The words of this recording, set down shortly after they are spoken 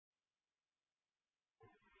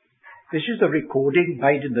This is a recording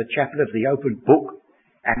made in the chapel of the Open Book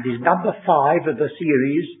and is number 5 of the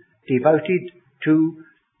series devoted to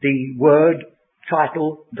the word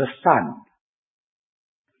title, The Son.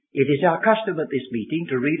 It is our custom at this meeting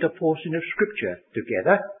to read a portion of Scripture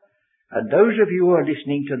together, and those of you who are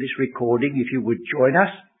listening to this recording, if you would join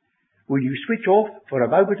us, will you switch off for a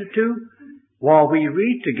moment or two while we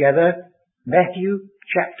read together Matthew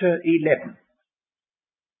chapter 11.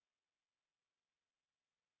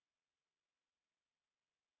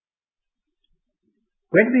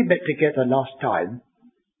 When we met together last time,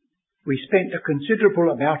 we spent a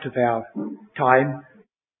considerable amount of our time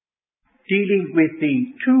dealing with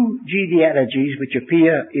the two genealogies which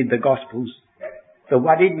appear in the Gospels, the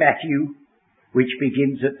one in Matthew, which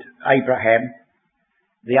begins at Abraham,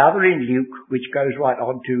 the other in Luke, which goes right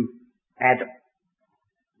on to Adam.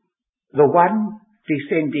 The one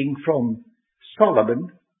descending from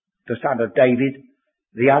Solomon, the son of David,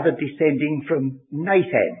 the other descending from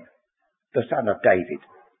Nathan, the son of David.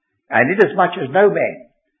 And inasmuch as no man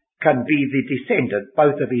can be the descendant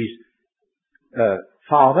both of his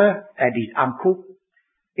father and his uncle,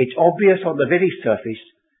 it's obvious on the very surface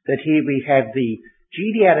that here we have the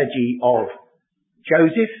genealogy of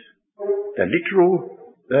Joseph, the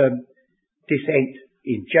literal descent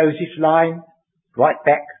in Joseph's line, right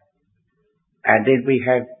back. And then we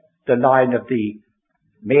have the line of the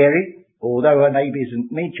Mary, although her name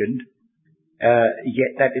isn't mentioned,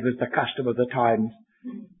 yet that it was the custom of the times.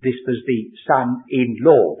 This was the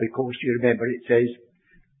son-in-law, because you remember it says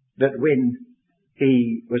that when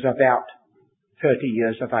he was about 30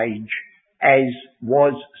 years of age, as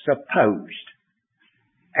was supposed.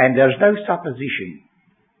 And there's no supposition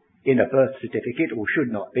in a birth certificate, or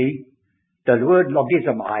should not be. The word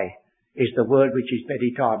logizomai is the word which is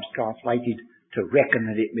many times translated to reckon,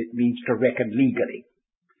 and it means to reckon legally.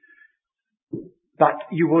 But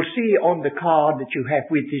you will see on the card that you have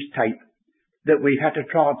with this tape that we've had to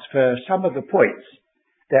transfer some of the points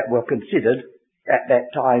that were considered at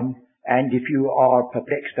that time, and if you are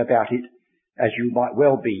perplexed about it, as you might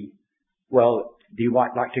well be, well, you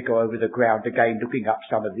might like to go over the ground again looking up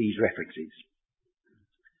some of these references.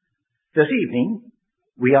 This evening,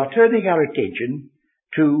 we are turning our attention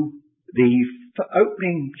to the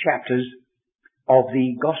opening chapters of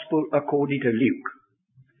the Gospel according to Luke.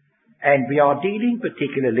 And we are dealing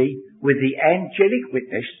particularly with the angelic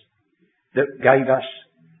witness that gave us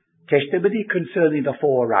testimony concerning the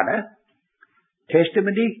forerunner,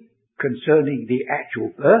 testimony concerning the actual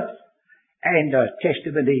birth, and a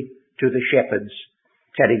testimony to the shepherds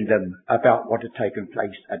telling them about what had taken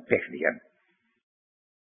place at Bethlehem.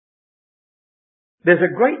 There's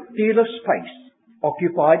a great deal of space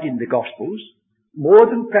occupied in the Gospels, more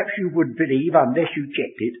than perhaps you would believe unless you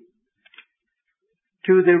checked it,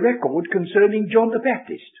 to the record concerning John the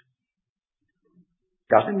Baptist.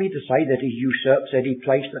 Doesn't mean to say that he usurps any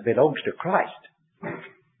place that belongs to Christ.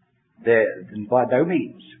 By no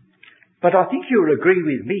means. But I think you'll agree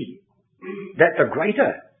with me that the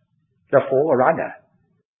greater the forerunner,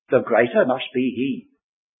 the greater must be he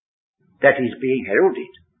that is being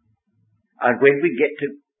heralded. And when we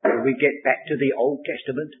get back to the Old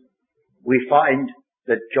Testament, we find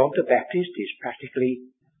that John the Baptist is practically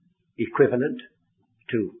equivalent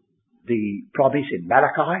to the promise in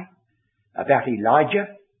Malachi about Elijah,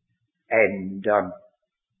 and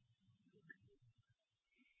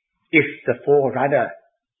if the forerunner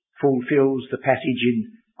fulfills the passage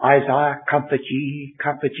in Isaiah, comfort ye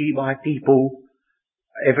my people,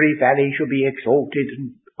 every valley shall be exalted,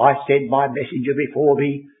 and I send my messenger before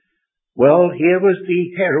me. Well, here was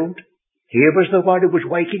the herald, here was the one who was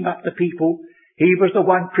waking up the people, he was the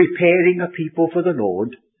one preparing a people for the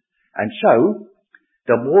Lord. And so,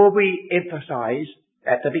 the more we emphasize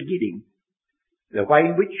at the beginning the way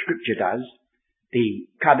in which Scripture does the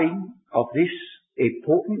coming of this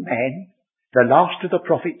important man, the last of the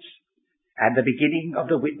prophets, and the beginning of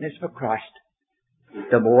the witness for Christ,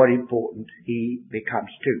 the more important he becomes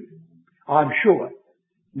too. I'm sure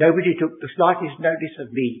nobody took the slightest notice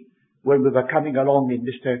of me when we were coming along in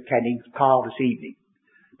Mr. Canning's car this evening.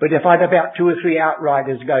 But if I'd about 2 or 3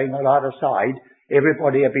 outriders going on either side,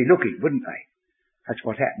 everybody would be looking, wouldn't they? That's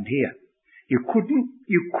what happened here. You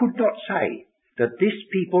could not say that this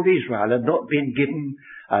people Israel had not been given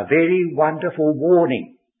a very wonderful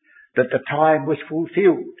warning that the time was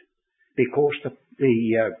fulfilled, because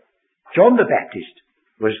John the Baptist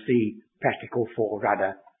was the practical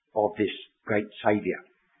forerunner of this great Saviour.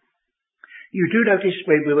 You do notice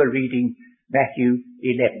when we were reading Matthew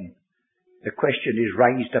 11, the question is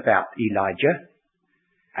raised about Elijah,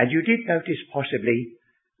 and you did notice possibly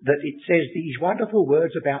that it says these wonderful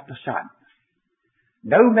words about the Son.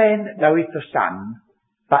 no man knoweth the Son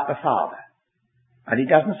but the Father. And he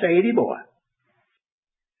doesn't say any more.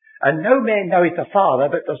 And no man knoweth the Father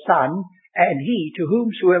but the Son, and he to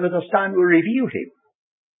whomsoever the Son will reveal him.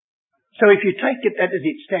 So if you take it as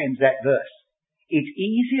it stands, that verse, it's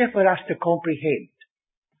easier for us to comprehend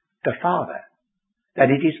the Father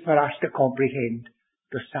than it is for us to comprehend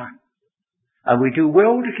the Son. And we do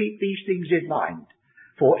well to keep these things in mind,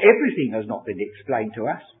 for everything has not been explained to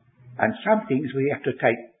us, and some things we have to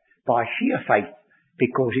take by sheer faith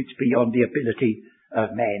because it's beyond the ability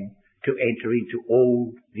of man to enter into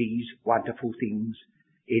all these wonderful things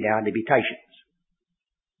in our limitations.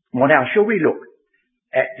 Well, now, shall we look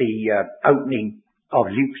at the opening of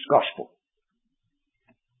Luke's Gospel?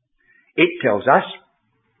 It tells us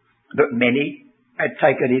that many had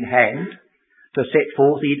taken in hand to set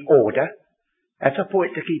forth in order. That's a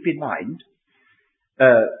point to keep in mind.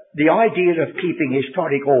 The idea of keeping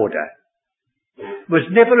historic order was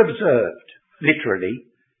never observed, literally,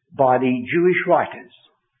 by the Jewish writers.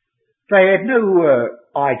 They had no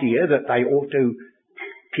idea that they ought to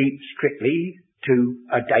keep strictly to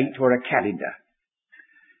a date or a calendar.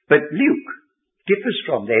 But Luke differs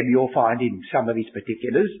from them, you'll find, in some of his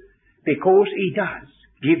particulars, because he does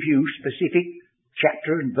give you specific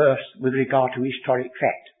chapter and verse with regard to historic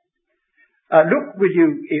fact. Look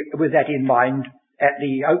with that in mind at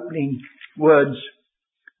the opening words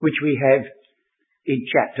which we have in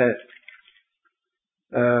chapter,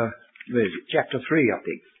 where is it? Chapter 3, I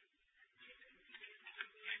think.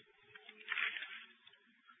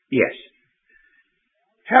 Yes.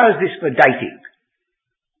 How is this for dating?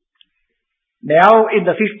 Now, in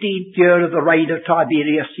the 15th year of the reign of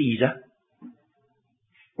Tiberius Caesar.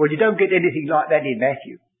 Well, you don't get anything like that in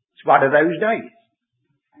Matthew. It's one of those days.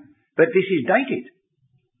 But this is dated.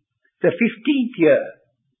 The 15th year.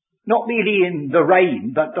 Not merely in the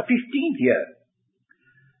reign, but the 15th year.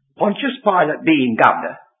 Pontius Pilate being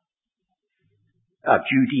governor of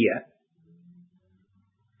Judea,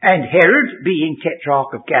 and Herod being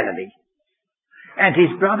tetrarch of Galilee, and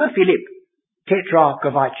his brother Philip, tetrarch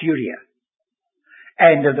of Iturea,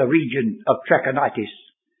 and of the region of Trachonitis,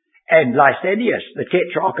 and Lysanias, the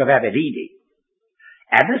tetrarch of Abilene,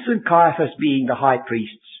 Annas and Caiaphas being the high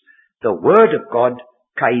priests, the word of God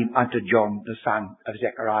came unto John, the son of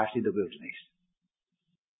Zacharias, in the wilderness.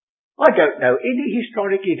 I don't know any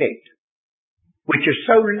historic event which has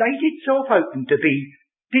so laid itself open to be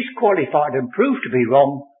disqualified and proved to be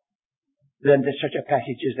wrong than such a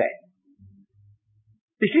passage as that.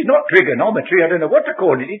 This is not trigonometry, I don't know what to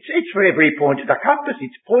call it. It's for every point of the compass.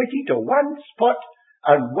 It's pointing to one spot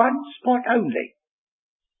and one spot only.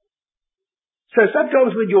 So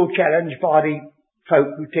sometimes when you're challenged by the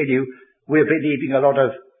folk who tell you we're believing a lot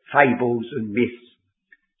of fables and myths,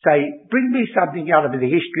 say, bring me something out of the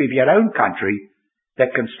history of your own country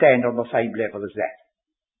that can stand on the same level as that.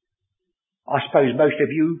 I suppose most of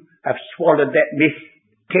you have swallowed that myth,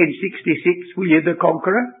 1066, William the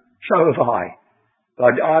Conqueror. So have I.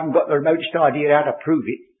 But I haven't got the remotest idea how to prove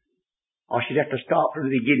it. I should have to start from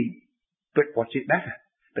the beginning. But what's it matter?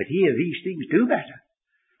 But here these things do matter.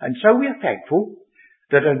 And so we are thankful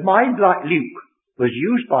that a mind like Luke was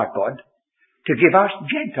used by God to give us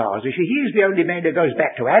Gentiles. You see, he is the only man who goes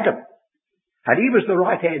back to Adam. And he was the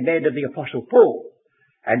right-hand man of the Apostle Paul.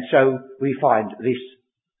 And so we find this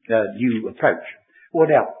new approach. Well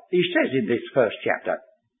now, he says in this first chapter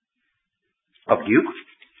of Luke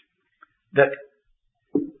that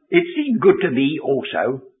it seemed good to me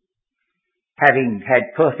also, having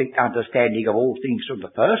had perfect understanding of all things from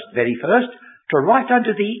the very first, to write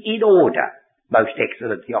unto thee in order, most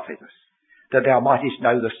excellent Theophilus, that thou mightest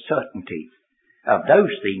know the certainty of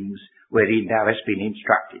those things wherein thou hast been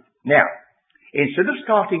instructed. Now, instead of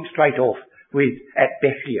starting straight off with at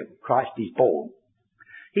Bethlehem Christ is born,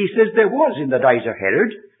 he says there was in the days of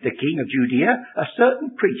Herod, the king of Judea, a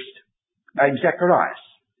certain priest named Zacharias,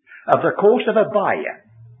 of the course of Abiah.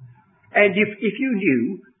 And if you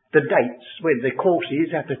knew the dates when the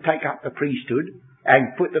courses have to take up the priesthood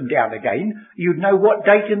and put them down again, you'd know what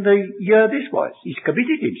date in the year this was. He's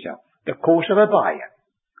committed himself, the course of Abiah.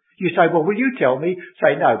 You say, well, will you tell me?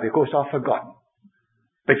 Say, no, because I've forgotten.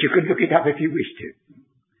 But you can look it up if you wish to.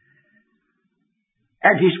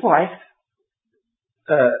 And his wife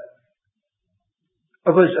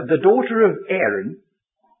was the daughter of Aaron,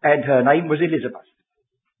 and her name was Elizabeth.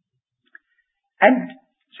 And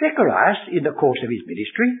Zacharias, in the course of his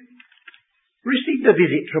ministry, received a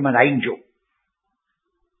visit from an angel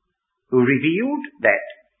who revealed that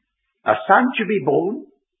a son should be born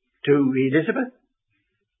to Elizabeth.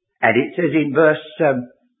 And it says in verse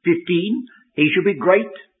 15, he shall be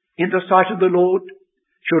great in the sight of the Lord,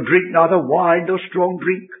 shall drink neither wine nor strong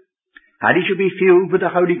drink, and he shall be filled with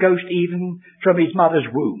the Holy Ghost even from his mother's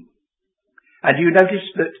womb. And you notice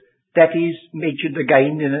that that is mentioned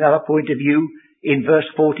again in another point of view in verse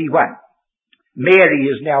 41. Mary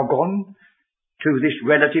is now gone to this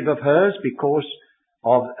relative of hers because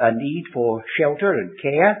of a need for shelter and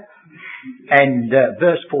care. And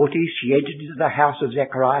verse 40, she entered into the house of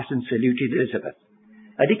Zacharias and saluted Elizabeth.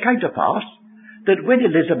 And it came to pass that when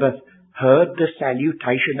Elizabeth heard the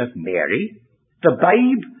salutation of Mary, the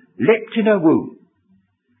babe leapt in her womb,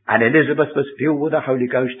 and Elizabeth was filled with the Holy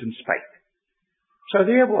Ghost and spake. So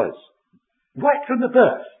there was, right from the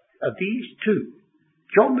birth of these two,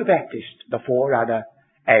 John the Baptist, the forerunner,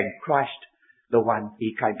 and Christ, the one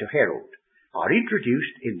he came to herald, are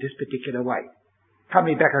introduced in this particular way.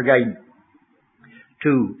 Coming back again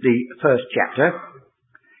to the first chapter,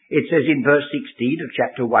 it says in verse 16 of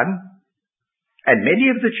chapter 1, And many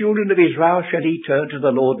of the children of Israel shall he turn to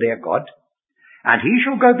the Lord their God, and he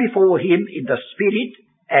shall go before him in the spirit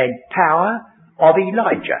and power of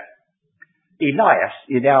Elijah. Elias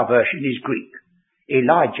in our version is Greek.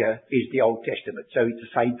 Elijah is the Old Testament, so it's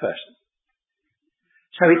the same person.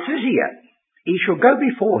 So it says here, he shall go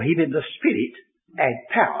before him in the spirit and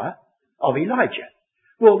power of Elijah.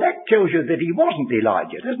 Well, that tells you that he wasn't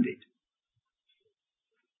Elijah, doesn't it?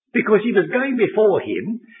 Because he was going before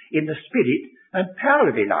him in the spirit and power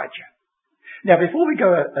of Elijah. Now, before we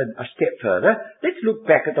go a step further, let's look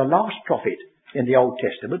back at the last prophet in the Old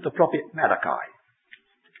Testament, the prophet Malachi.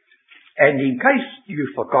 And in case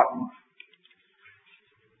you've forgotten,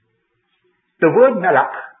 the word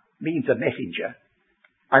malach means a messenger,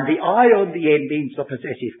 and the I on the end means the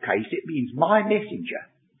possessive case. It means my messenger.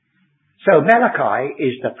 So Malachi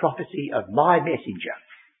is the prophecy of my messenger.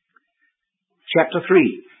 Chapter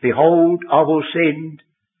 3, Behold, I will send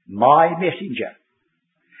my messenger.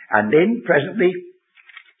 And then presently,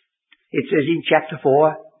 it says in chapter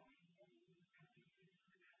 4,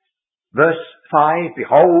 verse 5,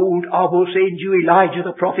 Behold, I will send you Elijah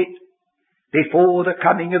the prophet before the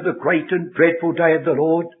coming of the great and dreadful day of the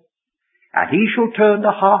Lord. And he shall turn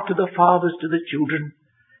the heart of the fathers to the children,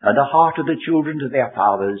 and the heart of the children to their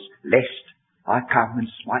fathers, lest I come and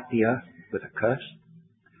smite the earth with a curse.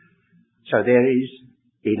 So there is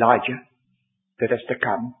Elijah that has to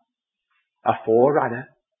come, a forerunner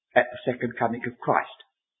at the second coming of Christ.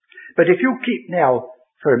 But if you'll keep now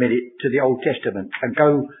for a minute to the Old Testament and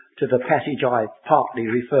go to the passage I partly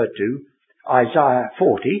referred to, Isaiah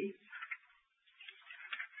 40,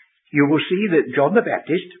 you will see that John the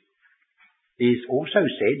Baptist is also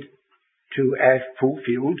said to have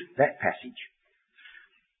fulfilled that passage.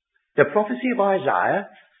 The prophecy of Isaiah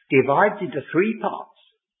divides into three parts.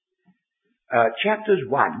 Chapters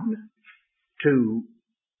 1 to,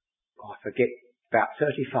 about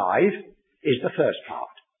 35 is the first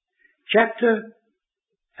part. Chapter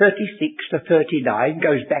 36 to 39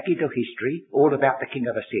 goes back into history, all about the king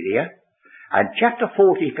of Assyria. And chapter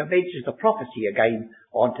 40 commences the prophecy again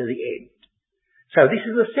on to the end. So this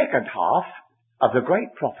is the second half of the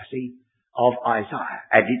great prophecy of Isaiah.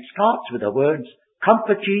 And it starts with the words,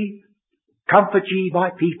 Comfort ye, my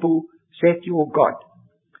people, saith your God.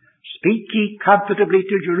 Speak ye comfortably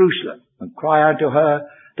to Jerusalem, and cry unto her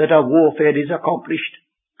that her warfare is accomplished,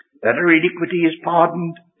 that her iniquity is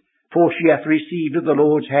pardoned, for she hath received of the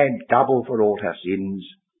Lord's hand double for all her sins.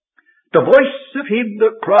 The voice of him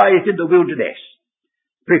that crieth in the wilderness,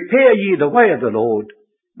 Prepare ye the way of the Lord,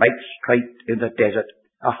 make straight in the desert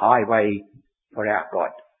a highway for our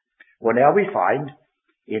God. Well, now we find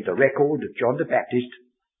in the record of John the Baptist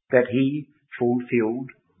that he fulfilled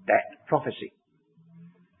that prophecy.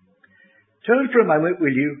 Turn for a moment,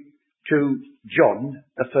 will you, to John,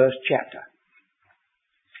 the first chapter.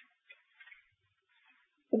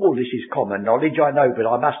 All this is common knowledge, I know, but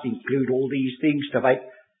I must include all these things to make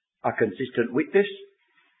a consistent witness.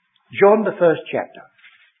 John, the first chapter.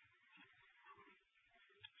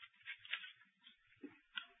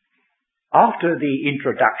 After the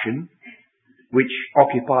introduction, which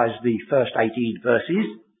occupies the first 18 verses,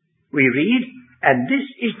 we read, And this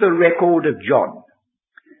is the record of John,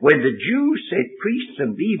 when the Jews sent priests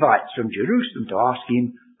and Levites from Jerusalem to ask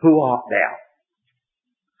him, Who art thou?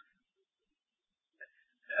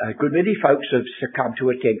 A good many folks have succumbed to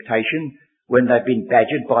a temptation when they've been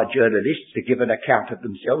badgered by journalists to give an account of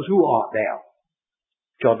themselves. Who art thou?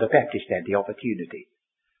 John the Baptist had the opportunity.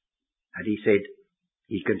 And he said,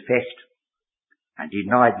 he confessed, and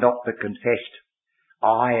denied not but confessed,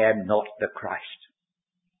 I am not the Christ.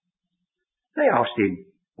 They asked him,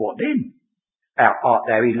 What then? Art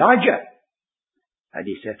thou Elijah? And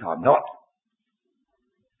he said, I'm not.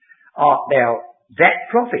 Art thou that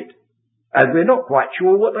prophet? And we're not quite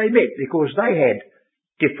sure what they meant, because they had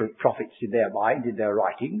different prophets in their mind, in their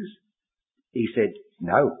writings. He said,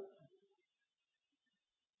 no.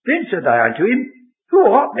 Then said they unto him, Who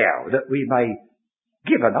art thou, that we may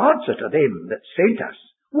give an answer to them that sent us?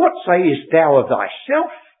 What sayest thou of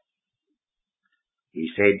thyself? He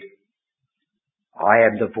said, I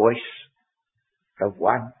am the voice of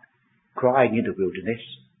one crying in the wilderness.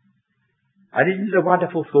 And isn't it a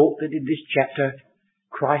wonderful thought that in this chapter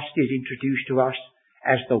Christ is introduced to us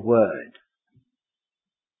as the Word?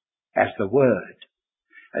 As the Word.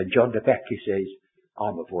 And John the Baptist says,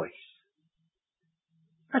 I'm a voice.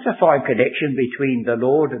 That's a fine connection between the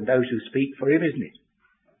Lord and those who speak for him, isn't it?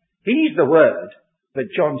 He's the Word,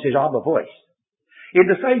 but John says, I'm a voice. In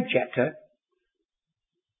the same chapter,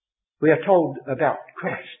 we are told about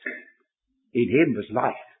Christ. In him was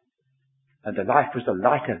life, and the life was the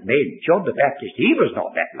light of men. John the Baptist, he was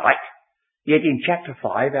not that light. Yet in chapter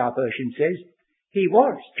 5, our version says, he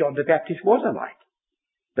was. John the Baptist was a light.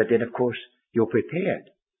 But then, of course, you're prepared.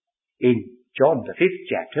 In John the 5th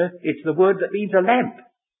chapter, it's the word that means a lamp.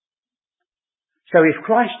 So if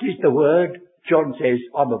Christ is the Word, John says,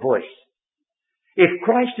 I'm a voice. If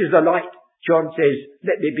Christ is the light, John says,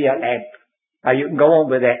 let me be a lamp. Now you can go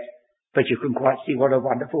on with that, but you can quite see what a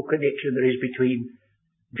wonderful connection there is between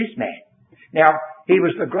this man. Now, he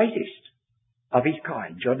was the greatest of his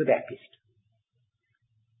kind, John the Baptist.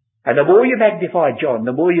 And the more you magnify John,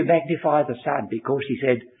 the more you magnify the Son, because he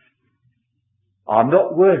said, I'm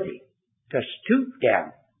not worthy to stoop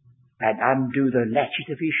down and undo the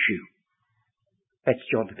latchet of his shoe. That's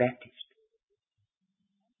John the Baptist.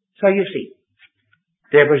 So you see,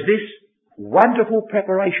 there was this wonderful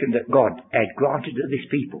preparation that God had granted to this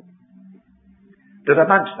people, that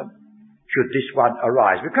amongst them should this one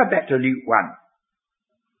arise. We come back to Luke 1.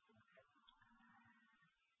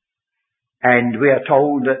 And we are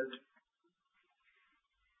told that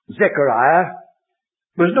Zechariah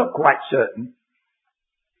was not quite certain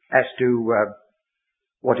as to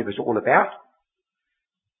what it was all about.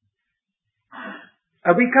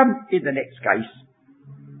 And we come, in the next case,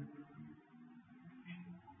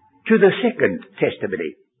 to the second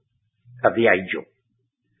testimony of the angel.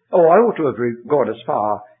 Oh, I ought to have gone as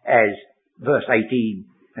far as verse 18.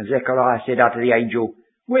 And Zechariah said unto the angel,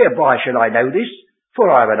 Whereby shall I know this? For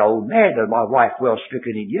I am an old man, and my wife well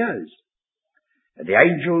stricken in years. And the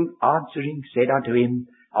angel answering said unto him,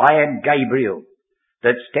 I am Gabriel,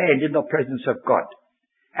 that stand in the presence of God,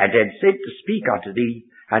 and am sent to speak unto thee,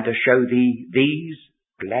 and to show thee these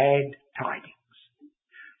glad tidings.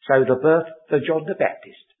 So the birth of John the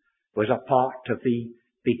Baptist was a part of the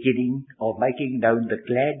beginning of making known the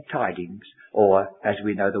glad tidings, or, as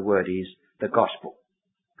we know the word is, the gospel.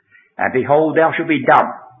 And behold, thou shalt be dumb,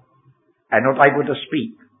 and not able to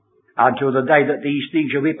speak, until the day that these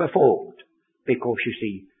things shall be performed, because, you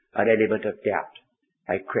see, an element of doubt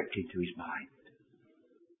had crept into his mind.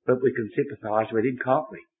 But we can sympathise with him, can't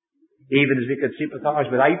we? Even as we can sympathise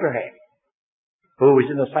with Abraham, who was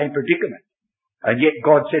in the same predicament. And yet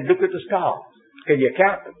God said, look at the stars. Can you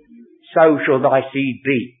count them? So shall thy seed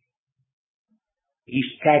be. He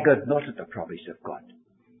staggered not at the promise of God.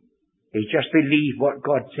 He just believed what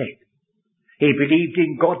God said. He believed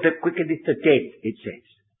in God that quickeneth the dead, it says.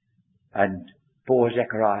 And poor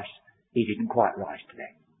Zacharias, he didn't quite rise to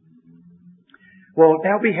that. Well,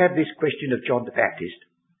 now we have this question of John the Baptist.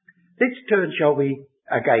 Let's turn, shall we,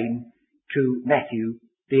 again to Matthew,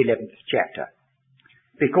 the 11th chapter.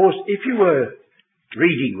 Because if you were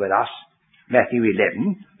reading with us Matthew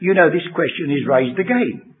 11, you know this question is raised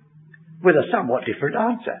again with a somewhat different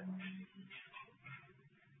answer.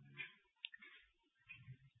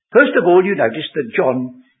 First of all, you notice that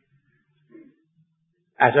John,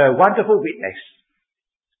 as a wonderful witness,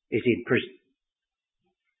 is in prison.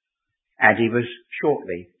 And he was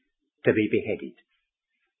shortly to be beheaded.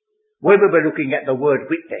 When we were looking at the word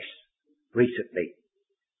witness recently,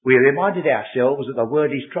 we reminded ourselves that the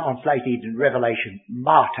word is translated in Revelation,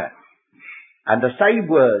 martyr. And the same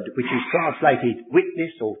word which is translated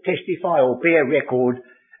witness or testify or bear record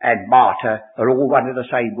and martyr are all one and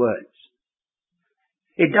the same words.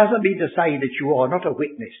 It doesn't mean to say that you are not a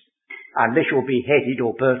witness unless you're beheaded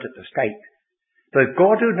or burnt at the stake. But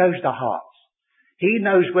God, who knows the hearts, he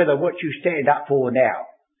knows whether what you stand up for now,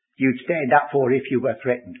 you'd stand up for if you were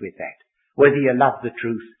threatened with that, whether you love the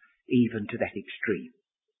truth even to that extreme.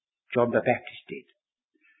 John the Baptist did.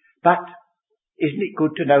 But isn't it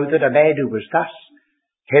good to know that a man who was thus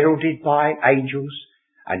heralded by angels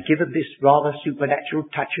and given this rather supernatural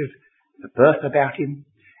touch of the birth about him,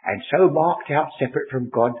 and so marked out separate from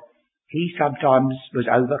God, he sometimes was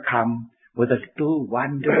overcome with a little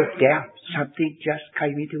wonder of doubt. Something just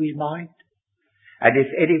came into his mind. And if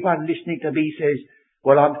anyone listening to me says,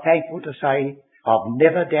 well, I'm thankful to say I've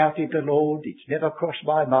never doubted the Lord, it's never crossed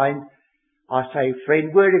my mind, I say,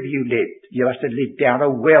 friend, where have you lived? You must have lived down a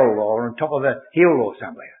well or on top of a hill or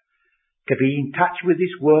somewhere. To be in touch with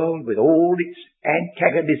this world, with all its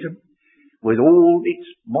antagonism, with all its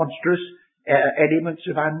monstrous elements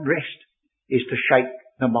of unrest, is to shake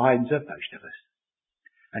the minds of most of us.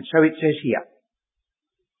 And so it says here,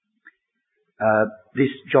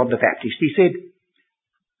 this John the Baptist, he said,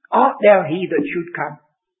 art thou he that should come?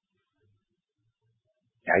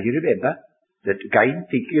 Now you remember that, again,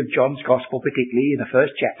 thinking of John's Gospel, particularly in the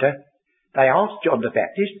first chapter, they asked John the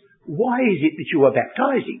Baptist, why is it that you are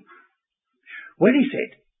baptizing? Well, he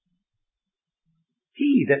said,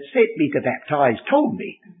 he that sent me to baptize told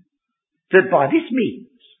me that by this means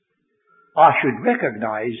I should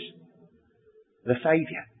recognize the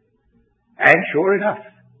Saviour. And sure enough,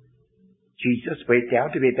 Jesus went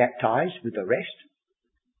down to be baptized with the rest,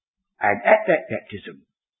 and at that baptism,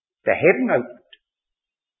 the heaven opened,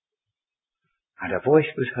 and a voice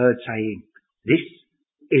was heard saying, this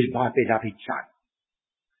is my beloved Son.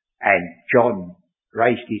 And John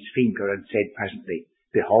raised his finger and said presently,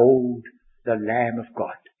 behold, the Lamb of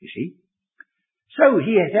God, you see. So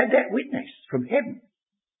he had had that witness from heaven.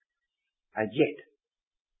 And yet,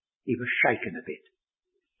 he was shaken a bit.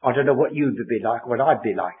 I don't know what you'd be like, what I'd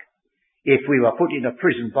be like. If we were put in a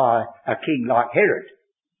prison by a king like Herod,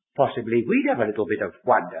 possibly we'd have a little bit of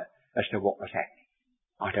wonder as to what was happening.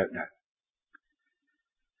 I don't know.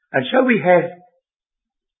 And so we have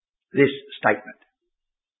this statement.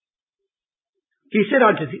 He said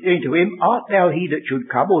unto him, art thou he that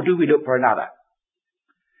should come, or do we look for another?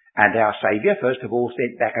 And our Saviour, first of all,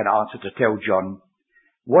 sent back an answer to tell John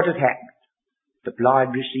what had happened. The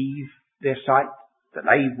blind receive their sight, the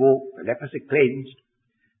lame walk, the lepers are cleansed,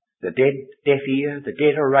 the deaf hear, the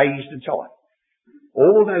dead are raised, and so on.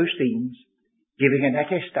 All those things giving an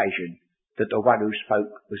attestation that the one who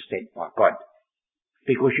spoke was sent by God.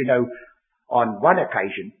 Because, you know, on one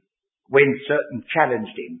occasion, when certain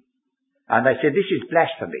challenged him, and they said, this is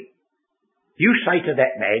blasphemy. You say to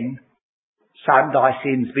that man, son, thy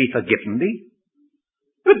sins be forgiven thee.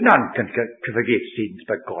 But none can forgive sins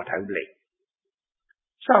but God only.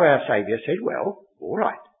 So our Saviour said, well, all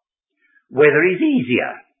right. Whether it's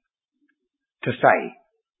easier to say,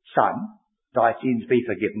 son, thy sins be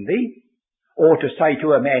forgiven thee, or to say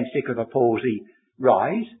to a man sick of the palsy,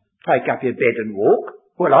 rise, take up your bed and walk,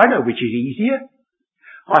 well, I know which is easier.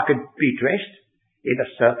 I could be dressed in a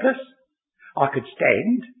surplice. I could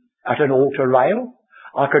stand at an altar rail.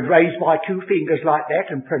 I could raise my two fingers like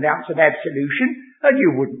that and pronounce an absolution, and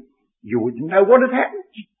you wouldn't know what had happened.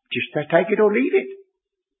 Just to take it or leave it.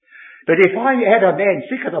 But if I had a man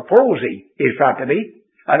sick of the palsy in front of me,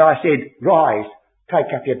 and I said, rise,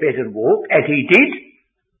 take up your bed and walk, and he did,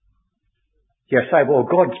 you say, well,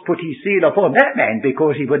 God's put his seal upon that man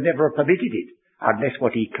because he would never have permitted it, unless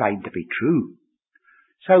what he claimed to be true.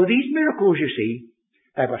 So these miracles, you see,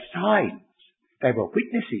 they were signs. They were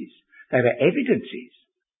witnesses. They were evidences.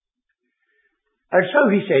 And so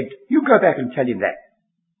he said, you go back and tell him that.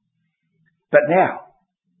 But now,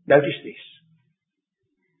 notice this.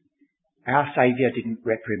 Our Saviour didn't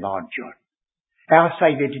reprimand John. Our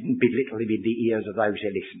Saviour didn't belittle him in the ears of those who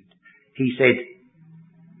listened. He said,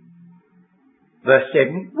 verse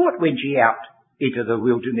 7, what went ye out into the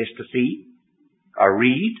wilderness to see? A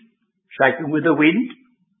reed shaken with the wind?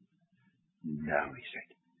 No, he said.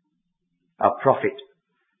 A prophet,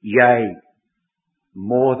 yea,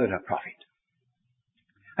 more than a prophet.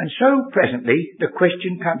 And so presently the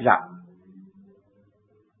question comes up.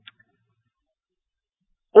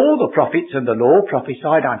 All the prophets and the law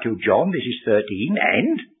prophesied unto John, this is 13,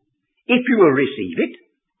 and if you will receive it,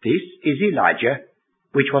 this is Elijah,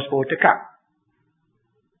 which was for to come.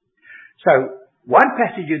 So, one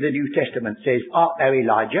passage of the New Testament says, art thou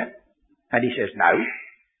Elijah? And he says, no.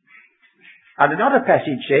 And another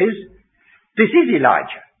passage says, this is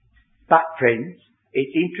Elijah. But, friends,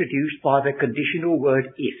 it's introduced by the conditional word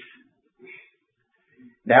if.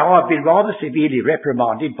 Now, I've been rather severely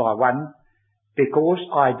reprimanded by one because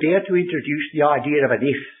I dare to introduce the idea of an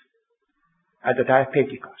if at the day of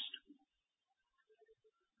Pentecost.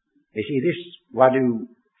 You see, this one who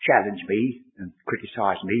challenged me and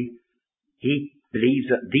criticised me, he believes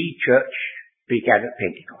that the church began at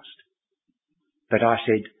Pentecost. But I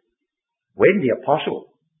said, when the apostle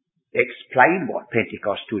explained what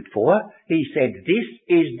Pentecost stood for, he said, this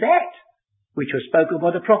is that which was spoken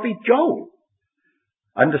by the prophet Joel.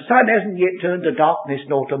 And the sun hasn't yet turned to darkness,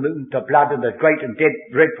 nor the moon to blood, and the great and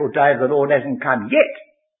dreadful day of the Lord hasn't come yet.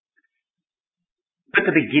 But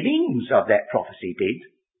the beginnings of that prophecy did.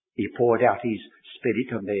 He poured out his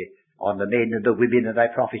Spirit on the men and the women, and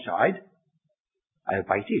they prophesied. They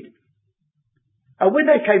waited. And when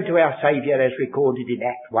they came to our Saviour, as recorded in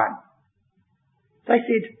Act 1, they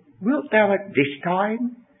said, "Wilt thou at this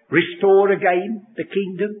time restore again the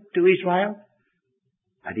kingdom to Israel?"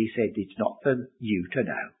 And he said, "It's not for you to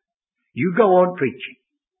know. You go on preaching."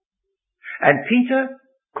 And Peter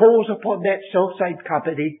calls upon that self-same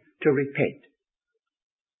company to repent.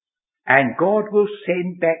 And God will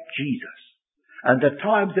send back Jesus, and the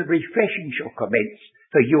times of refreshing shall commence,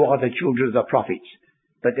 for you are the children of the prophets.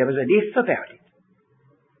 But there was an if about it.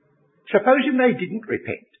 Supposing they didn't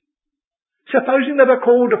repent. Supposing they were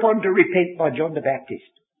called upon to repent by John the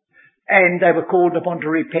Baptist, and they were called upon to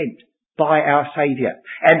repent by our Saviour,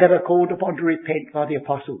 and they were called upon to repent by the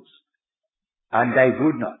apostles, and they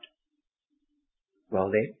would not.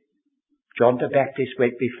 Well then, John the Baptist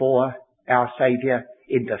went before our Saviour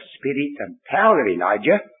in the spirit and power of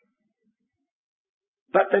Elijah,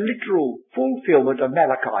 but the literal fulfilment of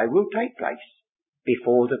Malachi will take place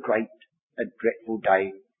before the great and dreadful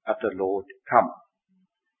day of the Lord come.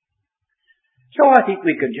 So I think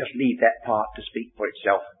we can just leave that part to speak for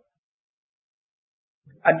itself.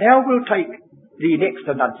 And now we'll take the next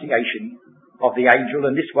annunciation of the angel,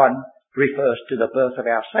 and this one refers to the birth of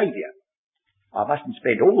our Saviour. I mustn't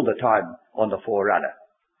spend all the time on the forerunner.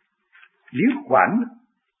 Luke 1,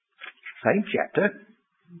 same chapter,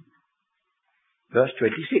 verse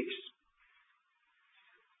 26.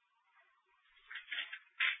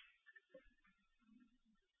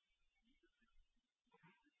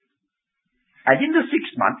 And in the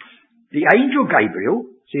 6th month, the angel Gabriel,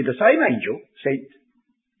 see the same angel sent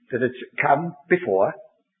that had come before,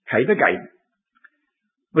 came again,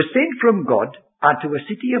 was sent from God unto a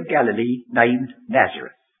city of Galilee named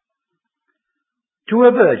Nazareth, to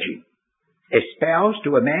a virgin, espoused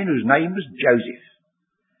to a man whose name was Joseph,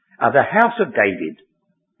 of the house of David,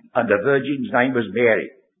 and the virgin's name was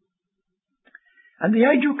Mary. And the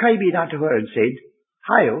angel came in unto her and said,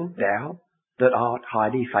 "Hail, thou that art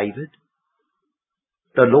highly favoured.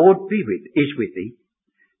 The Lord is with thee.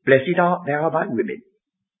 Blessed art thou among women."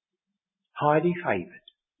 Highly favoured.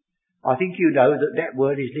 I think you know that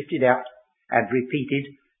word is lifted out and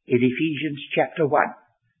repeated in Ephesians chapter 1,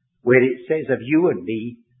 where it says of you and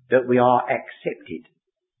me that we are accepted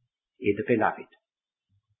in the beloved.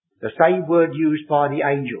 The same word used by the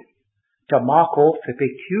angel to mark off the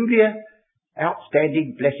peculiar,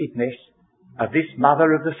 outstanding blessedness of this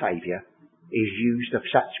mother of the Saviour is used of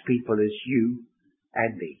such people as you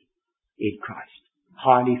and me in Christ.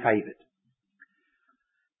 Highly favoured.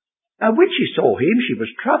 And when she saw him, she was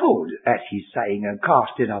troubled at his saying, and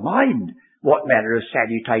cast in her mind what manner of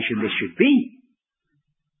salutation this should be.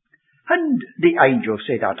 And the angel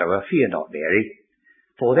said unto her, "Fear not, Mary,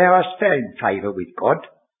 for thou hast found favour with God.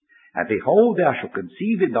 And behold, thou shalt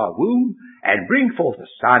conceive in thy womb, and bring forth a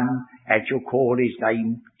son, and shall call his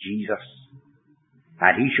name Jesus.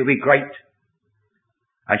 And he shall be great,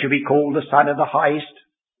 and shall be called the Son of the Highest.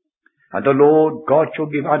 And the Lord God shall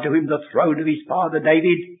give unto him the throne of his father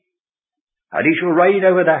David, and he shall reign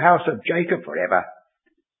over the house of Jacob forever,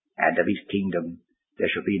 and of his kingdom there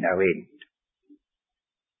shall be no end."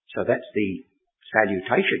 So that's the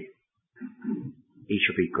salutation. He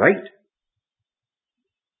shall be great.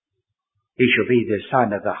 He shall be the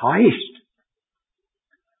Son of the Highest.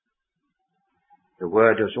 The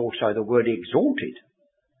word is also the word exalted.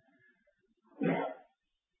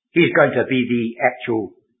 He's going to be the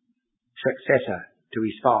actual successor to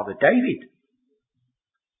his father David.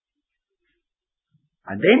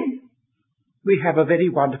 And then we have a very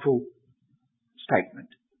wonderful statement.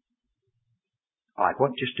 I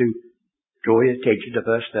want just to draw your attention to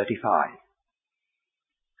verse 35.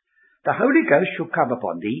 "The Holy Ghost shall come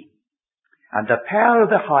upon thee, and the power of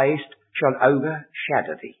the Highest shall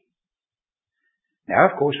overshadow thee." Now,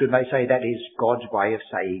 of course, we may say that is God's way of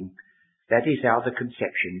saying that is how the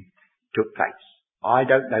conception took place. I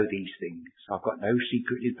don't know these things. I've got no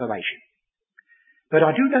secret information. But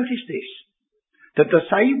I do notice this, that the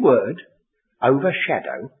same word,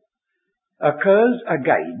 overshadow, occurs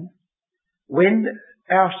again when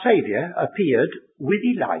our Saviour appeared with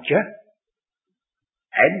Elijah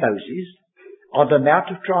and Moses on the Mount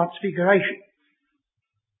of Transfiguration.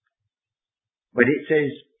 When it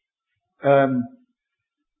says,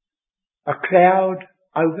 a cloud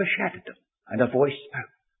overshadowed them and a voice spoke.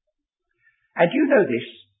 And you know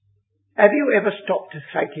this. Have you ever stopped to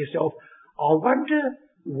say to yourself, I wonder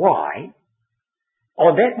why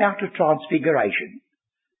on that Mount of Transfiguration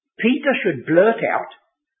Peter should blurt out,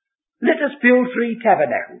 "Let us build 3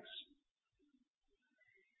 tabernacles."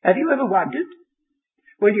 Have you ever wondered?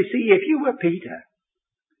 Well, you see, if you were Peter,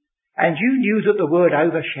 And you knew that the word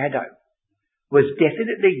overshadow was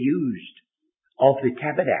definitely used of the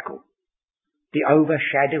tabernacle, the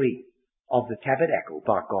overshadowing of the tabernacle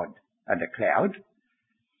by God and the cloud.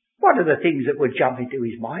 One of the things that would jump into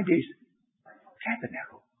his mind is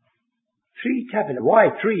tabernacle. 3 tabernacles. Why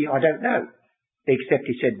 3? I don't know. Except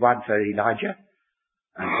he said one for Elijah,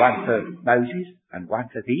 and one for Moses, and one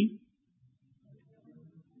for thee.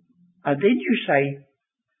 And then you say,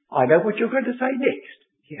 I know what you're going to say next.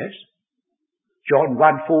 Yes. John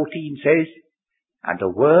 1:14 says, and the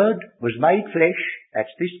Word was made flesh,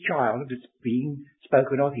 that's this child that's being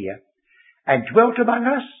spoken of here, and dwelt among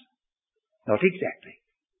us. Not exactly.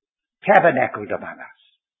 Tabernacled among us.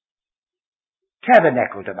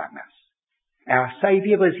 Tabernacled among us. Our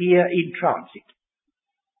Saviour was here in transit.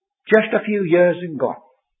 Just a few years and gone.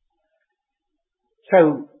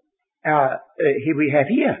 So, here we have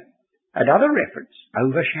here another reference,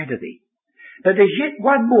 overshadow thee. But there's yet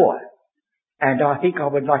one more, and I think I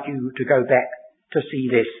would like you to go back to see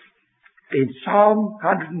this in Psalm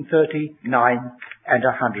 139 and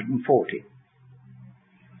 140.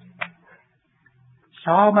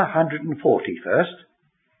 Psalm 140 first.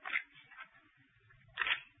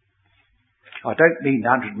 I don't mean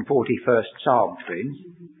 141st Psalm, friends,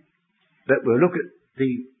 but we'll look at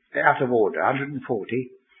the out of order,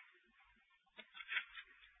 140,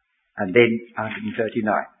 and then 139.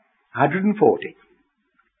 140.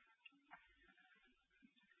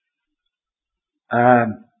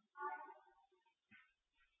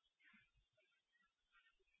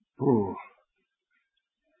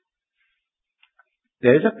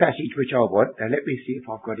 There's a passage which I want. Now let me see if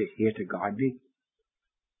I've got it here to guide me.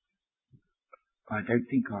 I don't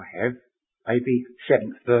think I have. Maybe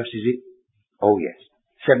 7th verse, is it? Oh yes,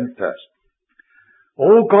 7th verse.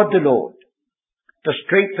 O God the Lord, the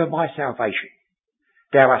strength of my salvation,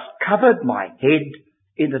 thou hast covered my head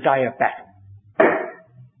in the day of battle.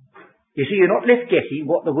 You see, you're not left guessing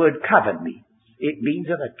what the word cover means. It means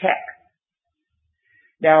an attack.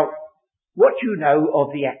 Now, what you know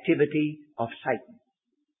of the activity of Satan,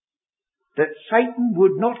 that Satan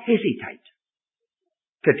would not hesitate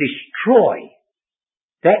to destroy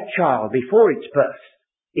that child before its birth,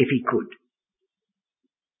 if he could.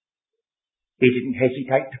 He didn't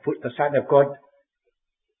hesitate to put the Son of God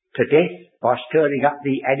to death by stirring up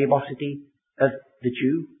the animosity of the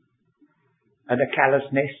Jew and the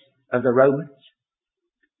callousness of the Romans.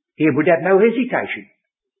 He would have no hesitation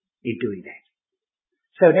in doing that.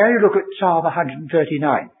 So now you look at Psalm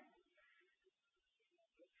 139.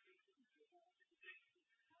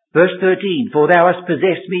 Verse 13, for thou hast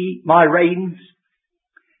possessed me, my reins,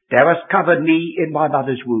 thou hast covered me in my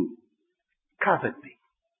mother's womb. Covered me.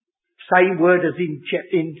 Same word as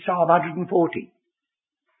in Psalm 140.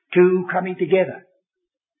 Two coming together.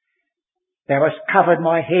 Thou hast covered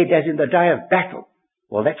my head as in the day of battle.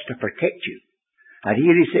 Well, that's to protect you. And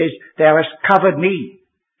here he says, thou hast covered me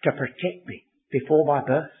to protect me before my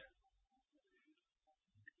birth.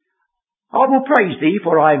 I will praise thee,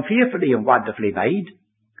 for I am fearfully and wonderfully made.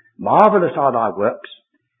 Marvellous are thy works,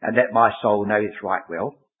 and that my soul knoweth right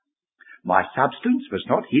well. My substance was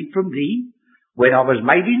not hid from thee, when I was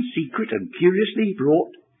made in secret and curiously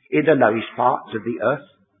wrought in the lowest parts of the earth.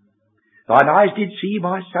 Thine eyes did see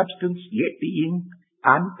my substance yet being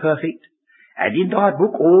unperfect, and in thy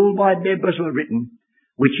book all my members were written,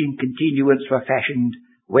 which in continuance were fashioned,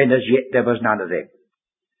 when as yet there was none of them.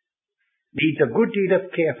 Needs a good deal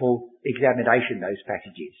of careful examination, those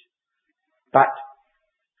passages. But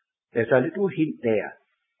there's a little hint there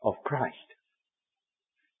of Christ.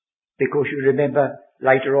 Because you remember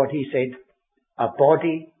later on he said, a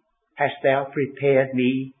body hast thou prepared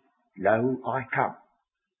me, lo, I come.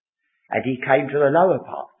 And he came to the lower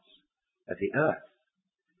parts of the earth.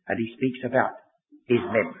 And he speaks about his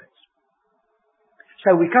members.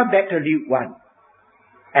 So we come back to Luke 1.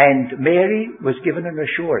 And Mary was given an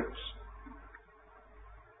assurance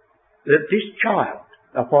that this child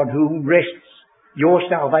upon whom rests your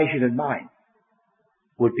salvation and mine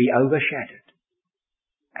would be overshadowed.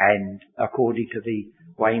 And according to the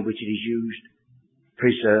way in which it is used,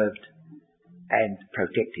 preserved and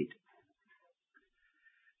protected.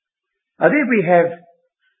 And then we have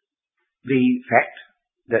the fact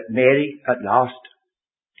that Mary at last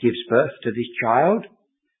gives birth to this child,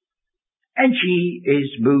 and she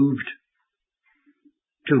is moved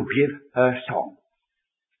to give her song.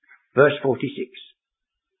 Verse 46.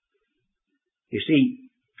 You see,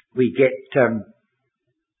 we get,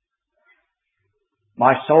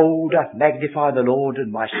 my soul doth magnify the Lord,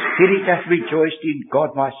 and my spirit hath rejoiced in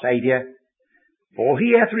God my Saviour, for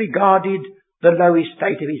he hath regarded the low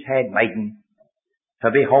estate of his handmaiden.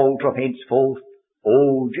 For behold, from henceforth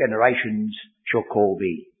all generations shall call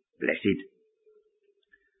thee blessed.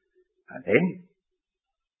 And then,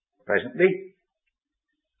 presently,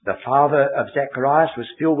 the father of Zacharias was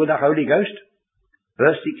filled with the Holy Ghost,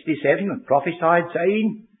 verse 67, and prophesied,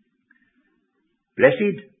 saying,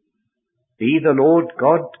 Blessed be the Lord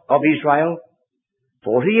God of Israel,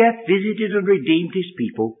 for he hath visited and redeemed his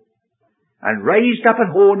people, and raised up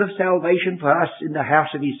an horn of salvation for us in the house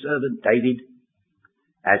of his servant David,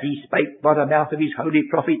 as he spake by the mouth of his holy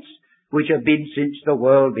prophets, which have been since the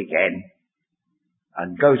world began.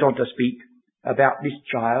 And goes on to speak about this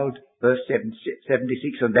child, verse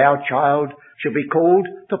 76, and thou, child, shall be called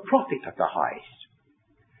the prophet of the highest.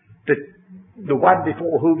 The one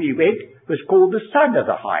before whom he went was called the Son of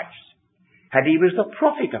the highest, and he was the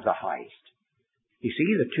prophet of the highest. You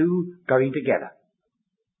see the two going together.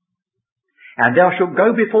 And thou shalt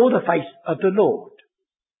go before the face of the Lord.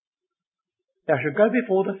 Thou shalt go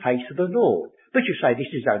before the face of the Lord. But you say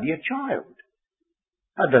this is only a child.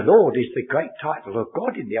 And the Lord is the great title of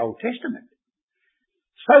God in the Old Testament.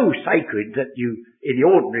 So sacred that in the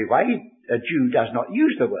ordinary way, a Jew does not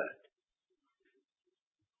use the word.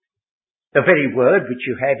 The very word which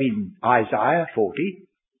you have in Isaiah 40,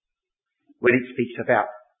 when it speaks about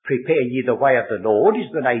prepare ye the way of the Lord,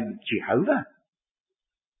 is the name Jehovah.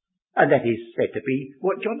 And that is said to be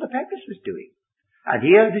what John the Baptist was doing. And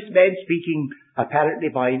here this man speaking apparently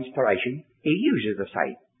by inspiration, he uses the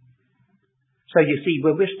same. So you see,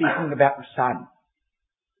 when we're speaking about the Son,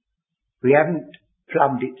 we haven't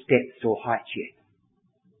plumbed its depths or heights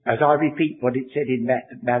yet. As I repeat what it said in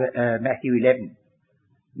Matthew 11,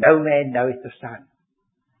 no man knoweth the Son,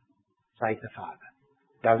 save the Father.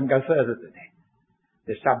 Doesn't go further than that.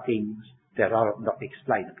 There's some things that are not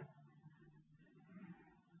explainable.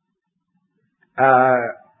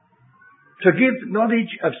 To give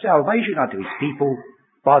knowledge of salvation unto his people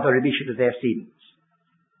by the remission of their sins,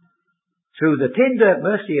 through the tender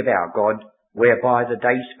mercy of our God, whereby the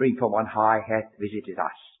day spring from on high hath visited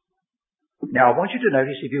us. Now I want you to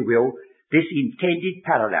notice, if you will, this intended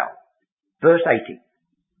parallel. Verse 80,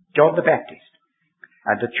 John the Baptist.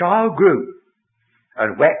 And the child grew,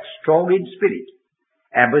 and waxed strong in spirit,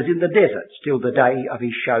 and was in the desert till the day of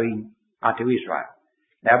his showing unto Israel.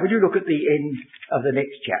 Now will you look at the end of the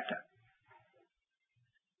next chapter.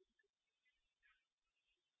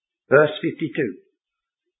 Verse 52.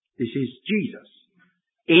 This is Jesus,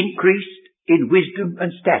 increased in wisdom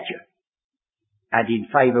and stature, and in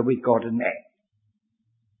favour with God and man.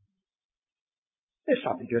 There's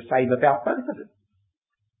something to say about both of them.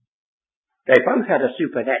 They both had a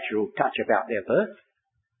supernatural touch about their birth,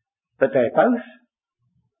 but they're both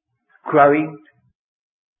growing.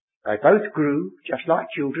 They both grew just like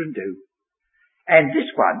children do. And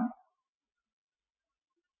this one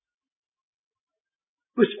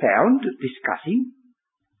was found discussing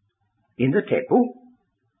in the temple.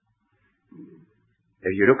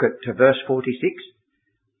 If you look at verse 46,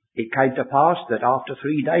 it came to pass that after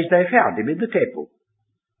 3 days they found him in the temple.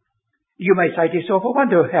 You may say to yourself, I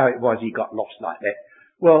wonder how it was he got lost like that.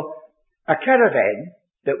 Well, a caravan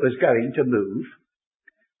that was going to move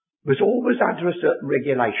was always under a certain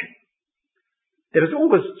regulation. There was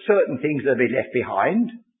always certain things that be left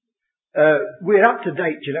behind. We're up to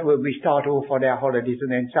date, when we start off on our holidays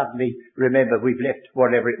and then suddenly remember we've left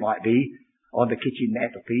whatever it might be on the kitchen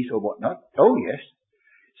mantelpiece or whatnot. Oh yes.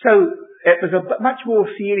 So it was a much more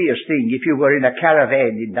serious thing if you were in a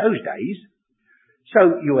caravan in those days.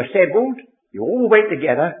 So you assembled, you all went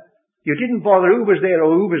together, you didn't bother who was there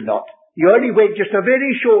or who was not. You only went just a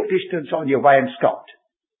very short distance on your way and stopped.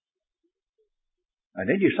 And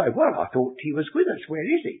then you say, well, I thought he was with us. Where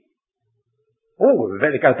is he? Oh, we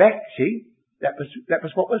better go back, see? That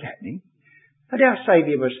was what was happening. And our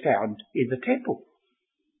Saviour was found in the temple.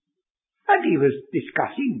 And he was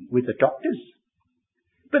discussing with the doctors.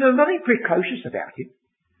 But there's nothing precocious about it.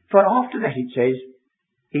 For after that he says,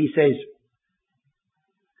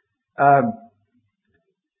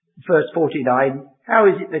 verse 49, how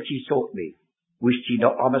is it that ye sought me? Wished ye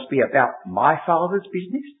not I must be about my Father's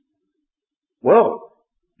business? Well,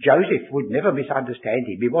 Joseph would never misunderstand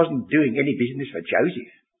him. He wasn't doing any business for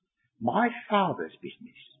Joseph. My Father's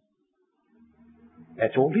business.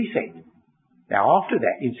 That's all he said. Now after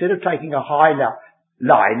that, instead of taking a high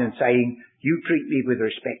line and saying, you treat me with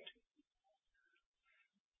respect,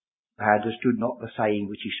 they understood not the saying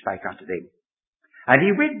which he spake unto them. And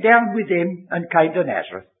he went down with them and came to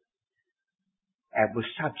Nazareth, and was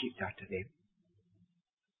subject unto them.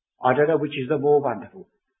 I don't know which is the more wonderful,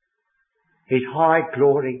 his high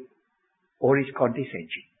glory or his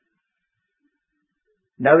condescension,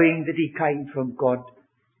 knowing that he came from God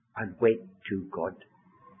and went to God.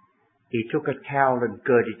 he took a towel and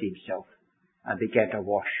girded himself and began to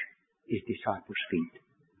wash his disciples' feet,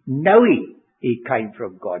 knowing he came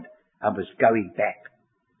from God and was going back.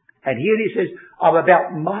 And here he says, I'm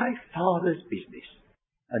about my Father's business.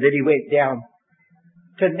 And then he went down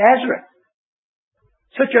to Nazareth.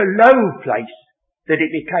 Such a low place that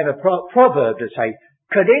it became a proverb to say,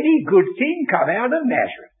 could any good thing come out of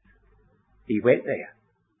Nazareth? He went there,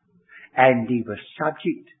 and he was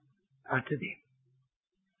subject unto them.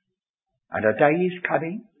 And a day is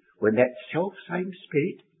coming when that self-same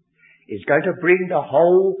Spirit is going to bring the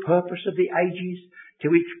whole purpose of the ages to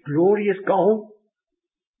its glorious goal.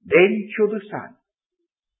 Then shall the Son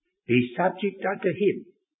be subject unto him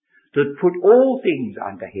that put all things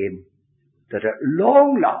under him, that at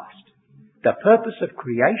long last the purpose of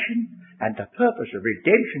creation and the purpose of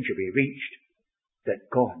redemption shall be reached, that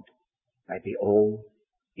God may be all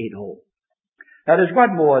in all. Now there's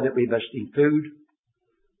one more that we must include,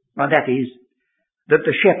 and that is that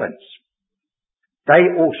the shepherds,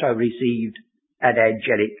 they also received an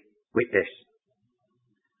angelic witness.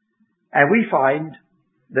 And we find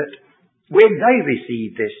that when they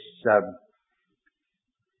received this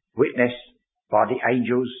witness by the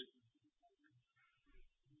angels,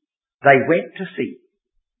 they went to see.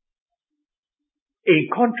 In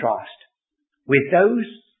contrast with those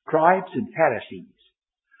scribes and Pharisees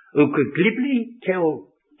who could glibly tell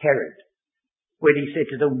Herod when he said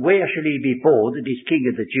to them, where shall he be born that is King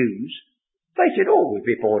of the Jews? They said, oh, we'll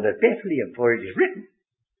be born at Bethlehem, for it is written.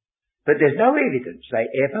 But there's no evidence they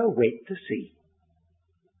ever went to see.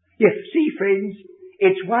 Yes, see, friends,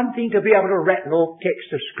 it's one thing to be able to rattle off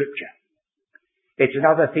texts of Scripture. It's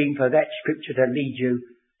another thing for that Scripture to lead you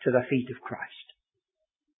to the feet of Christ.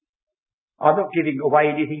 I'm not giving away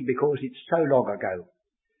anything because it's so long ago.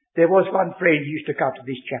 There was one friend who used to come to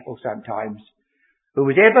this chapel sometimes who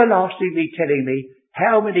was everlastingly telling me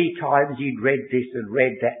how many times he'd read this and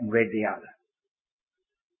read that and read the other.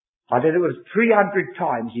 I know it was 300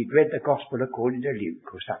 times he'd read the Gospel according to Luke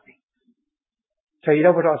or something. So you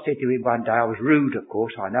know what I said to him one day? I was rude, of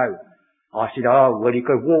course, I know. I said, oh, well, he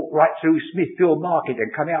could walk right through Smithfield Market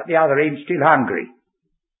and come out the other end still hungry.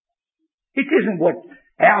 It isn't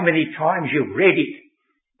how many times you've read it,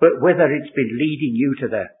 but whether it's been leading you to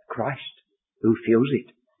the Christ who fills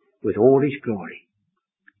it with all his glory.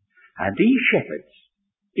 And these shepherds,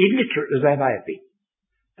 illiterate as they may have been,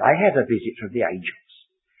 they had a visit from the angels.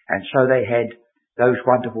 And so they had those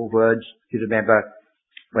wonderful words, you remember,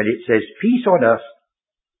 when it says, peace on earth,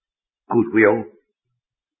 goodwill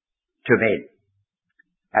to men,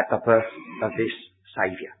 at the birth of this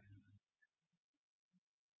Saviour.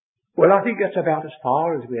 Well, I think that's about as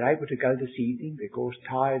far as we're able to go this evening, because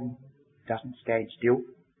time doesn't stand still.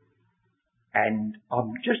 And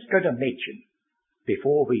I'm just going to mention,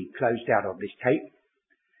 before we close down on this tape,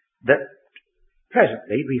 that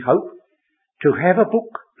presently we hope to have a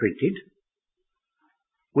book printed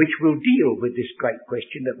which will deal with this great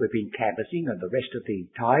question that we've been canvassing and the rest of the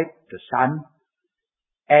time, the Son.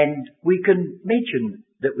 And we can mention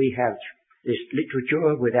that we have this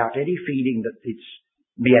literature without any feeling that it's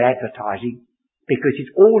mere advertising, because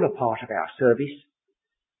it's all a part of our service.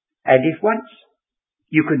 And if once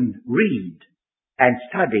you can read and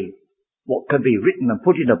study what can be written and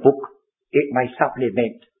put in a book, it may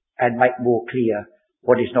supplement and make more clear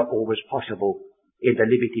what is not always possible in the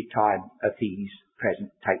limited time of these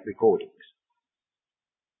present tape recordings.